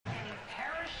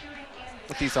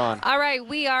with these on. All right,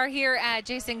 we are here at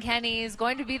Jason Kenney's.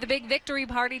 Going to be the big victory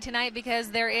party tonight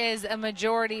because there is a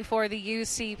majority for the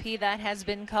UCP that has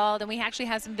been called, and we actually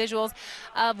have some visuals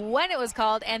of when it was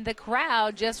called, and the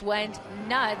crowd just went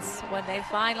nuts when they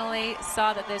finally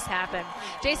saw that this happened.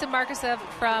 Jason Markusoff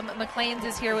from McLean's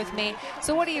is here with me.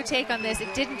 So what do you take on this?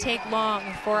 It didn't take long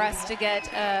for us to get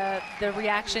the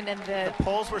reaction and the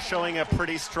polls were showing a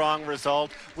pretty strong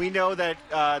result. We know that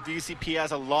the UCP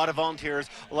has a lot of volunteers,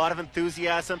 a lot of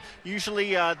enthusiasm.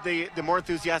 Usually the more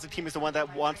enthusiastic team is the one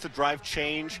that wants to drive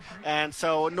change. And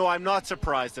so, no, I'm not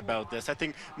surprised about this. I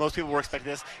think most people were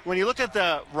expecting this. When you look at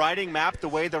the riding map, the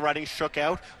way the riding shook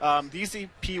out, the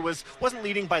UCP wasn't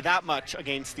leading by that much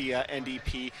against the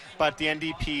NDP, but the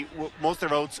NDP, most of their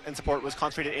votes and support was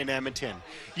concentrated in Edmonton.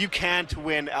 You can't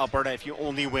win Alberta if you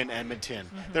only win Edmonton.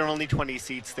 There are only 20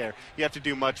 seats there. You have to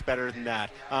do much better than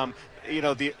that.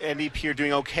 The NDP are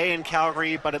doing okay in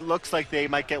Calgary, but it looks like they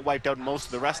might get wiped out in most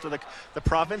of the rest of the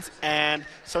province. And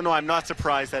so, no, I'm not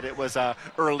surprised that it was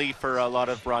early for a lot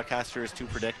of broadcasters to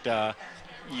predict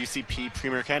UCP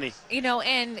Premier Kenney.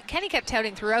 And Kenney kept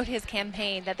touting throughout his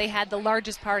campaign that they had the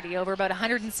largest party, over about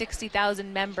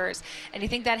 160,000 members. And you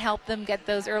think that helped them get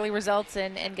those early results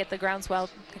and get the groundswell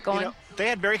going? They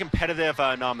had very competitive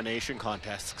nomination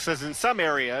contests, because in some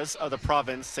areas of the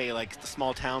province, say like the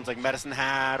small towns like Medicine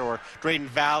Hat or Drayton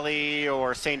Valley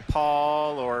or St.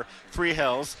 Paul or Three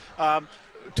Hills,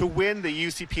 to win the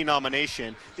UCP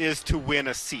nomination is to win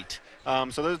a seat.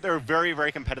 So they're very,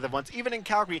 very competitive ones, even in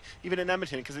Calgary, even in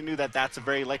Edmonton, because they knew that that's a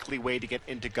very likely way to get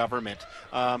into government.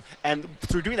 And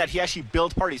through doing that, he actually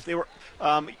built parties.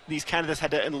 These candidates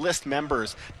had to enlist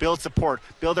members, build support,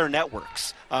 build their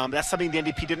networks. That's something the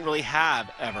NDP didn't really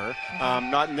have ever,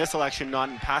 not in this election, not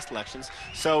in past elections.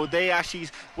 So they actually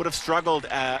would have struggled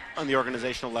on the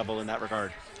organizational level in that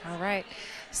regard. All right.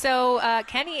 So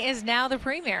Kenney is now the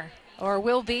premier, or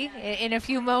will be in a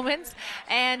few moments.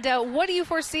 And what do you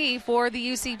foresee for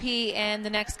the UCP and the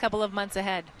next couple of months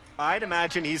ahead? I'd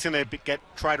imagine he's going to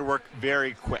try to work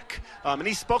very quick. And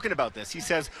he's spoken about this. He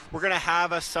says, we're going to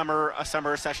have a summer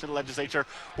session of the legislature.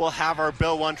 We'll have our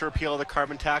Bill 1 to repeal the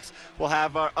carbon tax. We'll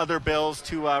have other bills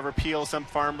to repeal some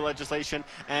farm legislation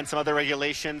and some other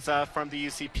regulations from the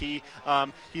UCP.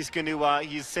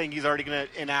 He's saying he's already going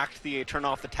to enact the turn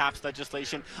off the taps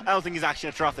legislation. I don't think he's actually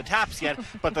going to turn off the taps yet,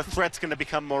 but the threat's going to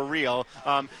become more real.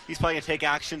 He's probably going to take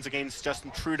actions against Justin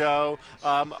Trudeau.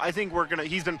 I think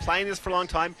he's been planning this for a long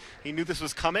time. He knew this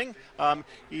was coming.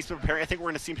 He's preparing. I think we're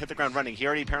going to see him hit the ground running. He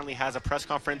already apparently has a press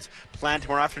conference planned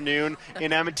tomorrow afternoon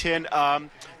in Edmonton.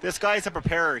 This guy is a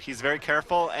preparer. He's very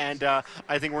careful, and I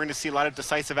think we're going to see a lot of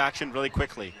decisive action really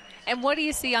quickly. And what do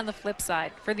you see on the flip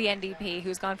side for the NDP,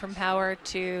 who's gone from power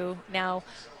to now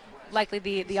likely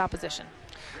the opposition?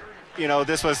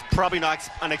 This was probably not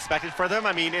unexpected for them.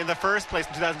 I mean, in the first place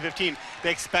in 2015,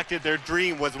 they expected their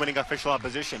dream was winning official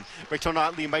opposition. Rachel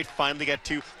Notley might finally get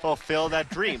to fulfill that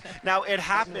dream. Now, it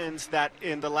happens that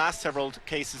in the last several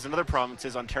cases in other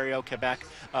provinces, Ontario, Quebec,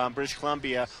 British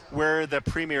Columbia, where the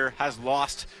premier has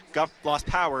lost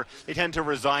power, they tend to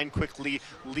resign quickly,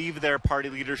 leave their party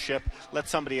leadership, let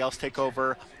somebody else take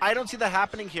over. I don't see that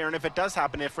happening here, and if it does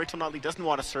happen, if Rachel Notley doesn't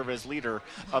want to serve as leader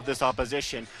of this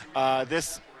opposition,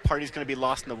 this party's going to be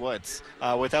lost in the woods.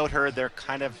 Without her, they're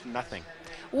kind of nothing.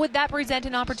 Would that present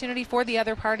an opportunity for the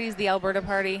other parties, the Alberta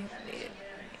Party,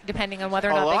 depending on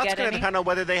whether or not they get any? A lot's going to depend on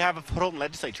whether they have a foothold in the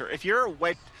legislature. If you're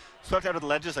swept out of the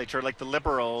legislature, like the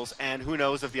Liberals, and who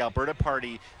knows if the Alberta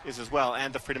Party is as well,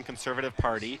 and the Freedom Conservative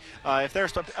Party, if they're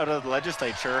swept out of the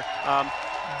legislature,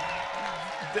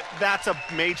 that's a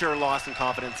major loss in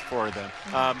confidence for them.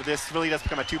 This really does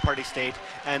become a two-party state,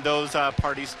 and those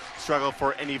parties struggle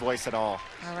for any voice at all.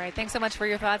 All right, thanks so much for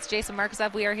your thoughts, Jason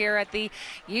Markusoff. We are here at the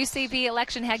UCP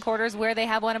election headquarters where they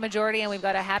have won a majority, and we've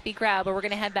got a happy crowd, but we're going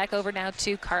to head back over now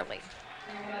to Carly.